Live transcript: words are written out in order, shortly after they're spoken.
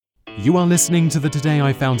You are listening to the Today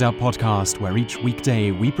I Found Out podcast, where each weekday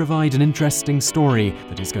we provide an interesting story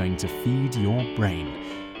that is going to feed your brain.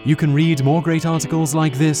 You can read more great articles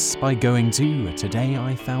like this by going to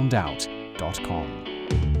todayifoundout.com.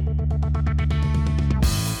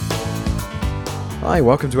 Hi,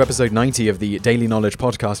 welcome to episode 90 of the Daily Knowledge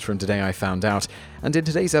podcast from Today I Found Out. And in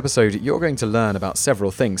today's episode, you're going to learn about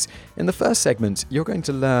several things. In the first segment, you're going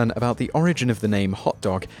to learn about the origin of the name hot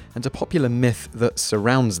dog and a popular myth that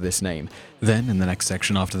surrounds this name. Then, in the next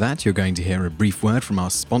section after that, you're going to hear a brief word from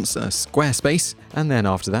our sponsor, Squarespace. And then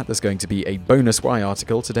after that, there's going to be a bonus Y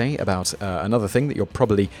article today about another thing that you'll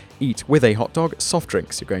probably eat with a hot dog, soft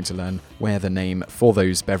drinks. You're going to learn where the name for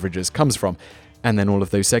those beverages comes from. And then all of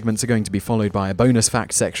those segments are going to be followed by a bonus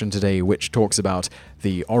fact section today, which talks about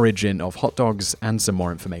the origin of hot dogs and some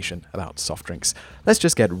more information about soft drinks. Let's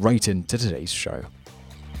just get right into today's show.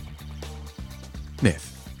 Myth.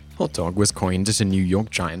 Hot dog was coined at a New York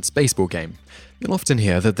Giants baseball game. You'll often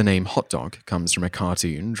hear that the name hot dog comes from a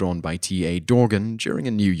cartoon drawn by T.A. Dorgan during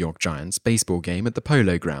a New York Giants baseball game at the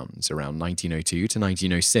Polo Grounds around 1902 to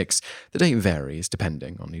 1906. The date varies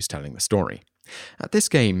depending on who's telling the story. At this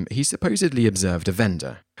game, he supposedly observed a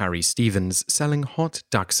vendor, Harry Stevens, selling hot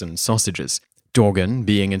Dachshund sausages. Dorgan,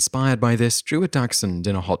 being inspired by this, drew a dachshund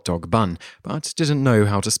in a hot dog bun, but didn't know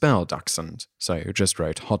how to spell dachshund, so just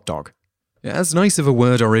wrote hot dog. As nice of a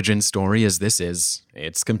word origin story as this is,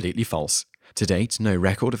 it's completely false. To date, no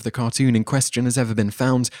record of the cartoon in question has ever been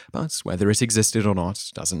found, but whether it existed or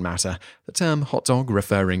not doesn't matter. The term hot dog,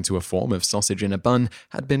 referring to a form of sausage in a bun,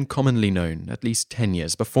 had been commonly known at least 10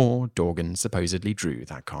 years before Dorgan supposedly drew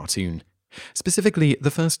that cartoon. Specifically, the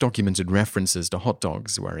first documented references to hot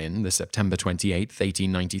dogs were in the September 28,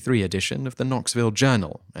 1893 edition of the Knoxville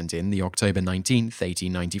Journal and in the October 19,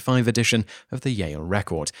 1895 edition of the Yale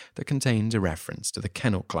Record that contained a reference to the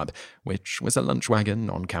Kennel Club, which was a lunch wagon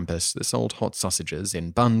on campus that sold hot sausages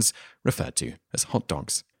in buns, referred to as hot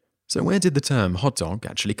dogs. So where did the term hot dog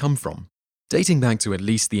actually come from? Dating back to at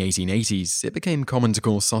least the 1880s, it became common to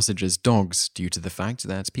call sausages dogs due to the fact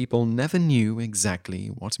that people never knew exactly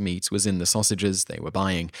what meat was in the sausages they were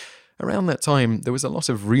buying. Around that time, there was a lot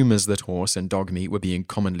of rumors that horse and dog meat were being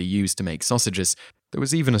commonly used to make sausages. There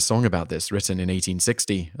was even a song about this written in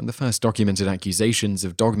 1860, and the first documented accusations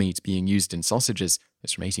of dog meat being used in sausages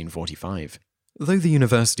is from 1845. Though the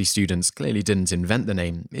university students clearly didn't invent the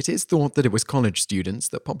name, it is thought that it was college students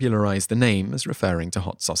that popularized the name as referring to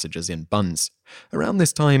hot sausages in buns. Around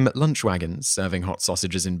this time, lunch wagons serving hot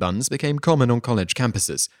sausages in buns became common on college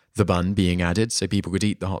campuses, the bun being added so people could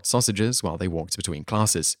eat the hot sausages while they walked between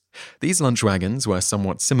classes. These lunch wagons were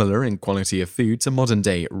somewhat similar in quality of food to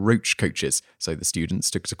modern-day roach coaches, so the students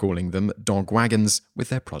took to calling them dog wagons, with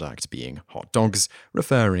their product being hot dogs,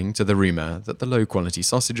 referring to the rumor that the low-quality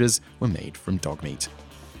sausages were made from dog meat.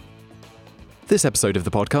 This episode of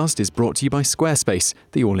the podcast is brought to you by Squarespace,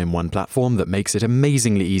 the all-in-one platform that makes it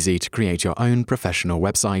amazingly easy to create your own professional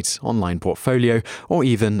website, online portfolio, or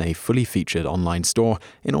even a fully featured online store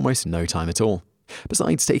in almost no time at all.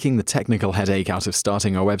 Besides taking the technical headache out of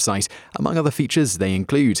starting a website, among other features they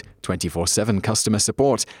include 24/7 customer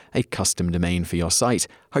support, a custom domain for your site,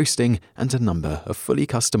 hosting, and a number of fully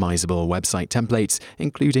customizable website templates,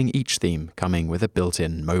 including each theme coming with a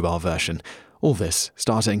built-in mobile version. All this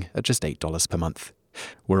starting at just $8 per month.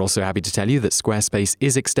 We're also happy to tell you that Squarespace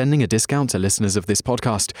is extending a discount to listeners of this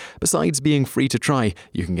podcast. Besides being free to try,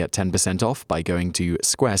 you can get 10% off by going to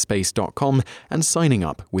squarespace.com and signing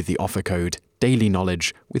up with the offer code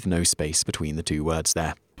DailyKnowledge with no space between the two words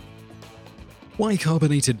there. Why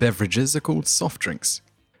carbonated beverages are called soft drinks?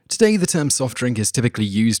 Today, the term soft drink is typically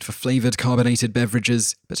used for flavored carbonated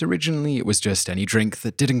beverages, but originally it was just any drink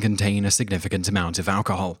that didn't contain a significant amount of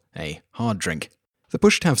alcohol, a hard drink. The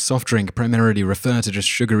push to have soft drink primarily refer to just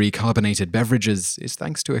sugary carbonated beverages is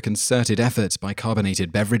thanks to a concerted effort by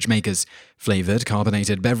carbonated beverage makers. Flavored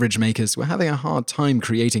carbonated beverage makers were having a hard time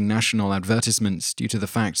creating national advertisements due to the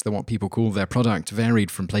fact that what people call their product varied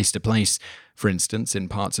from place to place. For instance, in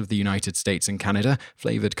parts of the United States and Canada,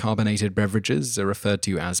 flavored carbonated beverages are referred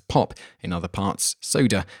to as pop, in other parts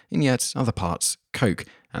soda, in yet other parts Coke,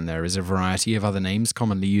 and there is a variety of other names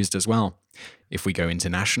commonly used as well. If we go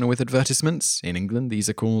international with advertisements, in England these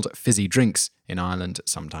are called fizzy drinks, in Ireland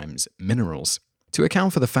sometimes minerals. To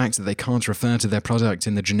account for the fact that they can't refer to their product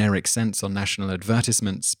in the generic sense on national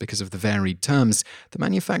advertisements because of the varied terms, the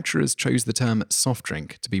manufacturers chose the term soft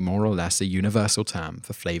drink to be more or less a universal term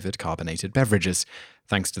for flavored carbonated beverages.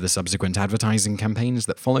 Thanks to the subsequent advertising campaigns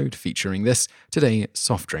that followed featuring this, today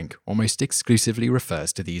soft drink almost exclusively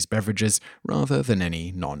refers to these beverages rather than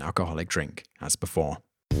any non-alcoholic drink, as before.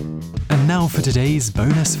 And now for today's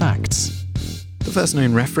bonus facts. The first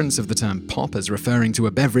known reference of the term pop as referring to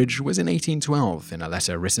a beverage was in 1812 in a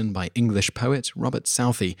letter written by English poet Robert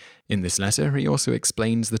Southey. In this letter, he also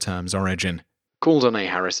explains the term's origin. Called on A.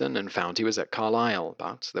 Harrison and found he was at Carlisle,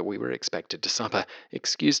 but that we were expected to supper,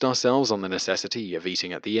 excused ourselves on the necessity of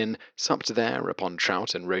eating at the inn, supped there upon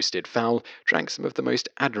trout and roasted fowl, drank some of the most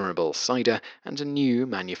admirable cider, and a new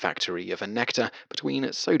manufactory of a nectar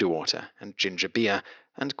between soda water and ginger beer,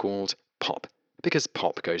 and called pop, because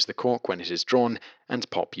pop goes the cork when it is drawn, and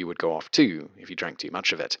pop you would go off too if you drank too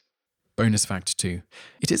much of it. Bonus fact 2.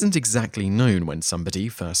 It isn't exactly known when somebody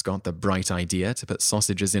first got the bright idea to put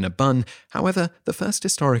sausages in a bun. However, the first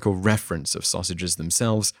historical reference of sausages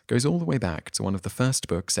themselves goes all the way back to one of the first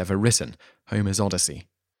books ever written, Homer's Odyssey.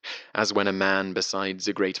 As when a man besides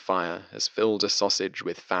a great fire has filled a sausage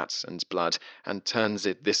with fat and blood, and turns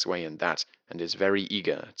it this way and that, and is very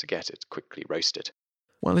eager to get it quickly roasted.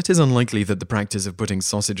 While it is unlikely that the practice of putting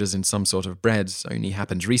sausages in some sort of bread only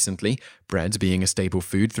happened recently, bread being a staple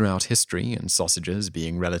food throughout history and sausages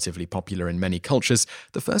being relatively popular in many cultures,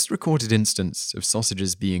 the first recorded instance of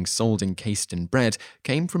sausages being sold encased in bread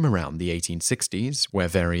came from around the 1860s, where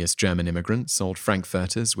various German immigrants sold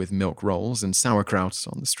frankfurters with milk rolls and sauerkraut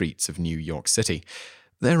on the streets of New York City.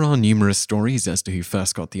 There are numerous stories as to who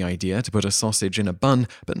first got the idea to put a sausage in a bun,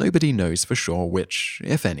 but nobody knows for sure which,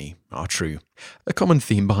 if any, are true. A common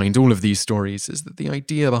theme behind all of these stories is that the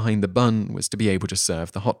idea behind the bun was to be able to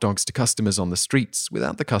serve the hot dogs to customers on the streets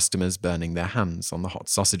without the customers burning their hands on the hot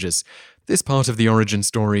sausages. This part of the origin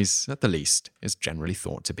stories, at the least, is generally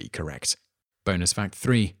thought to be correct. Bonus fact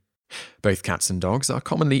 3. Both cats and dogs are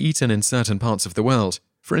commonly eaten in certain parts of the world.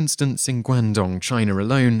 For instance, in Guangdong, China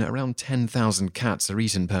alone, around 10,000 cats are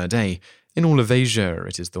eaten per day. In all of Asia,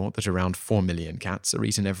 it is thought that around 4 million cats are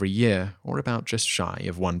eaten every year, or about just shy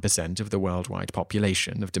of 1% of the worldwide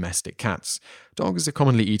population of domestic cats. Dogs are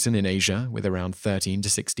commonly eaten in Asia, with around 13 to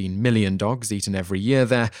 16 million dogs eaten every year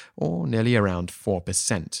there, or nearly around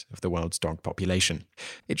 4% of the world's dog population.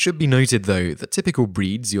 It should be noted, though, that typical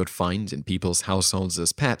breeds you'd find in people's households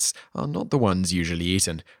as pets are not the ones usually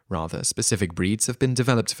eaten. Rather, specific breeds have been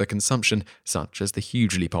developed for consumption, such as the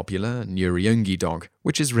hugely popular Nuriongi dog,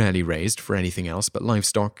 which is rarely raised for anything else but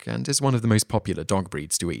livestock and is one of the most popular dog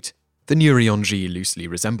breeds to eat. The Nuriongi loosely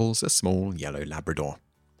resembles a small yellow Labrador.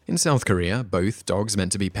 In South Korea, both dogs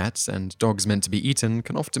meant to be pets and dogs meant to be eaten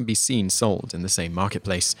can often be seen sold in the same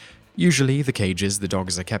marketplace. Usually, the cages the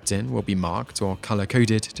dogs are kept in will be marked or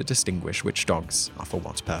color-coded to distinguish which dogs are for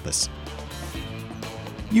what purpose.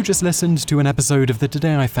 You just listened to an episode of the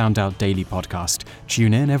Today I Found Out Daily podcast.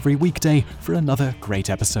 Tune in every weekday for another great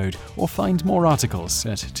episode, or find more articles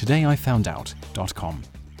at todayifoundout.com.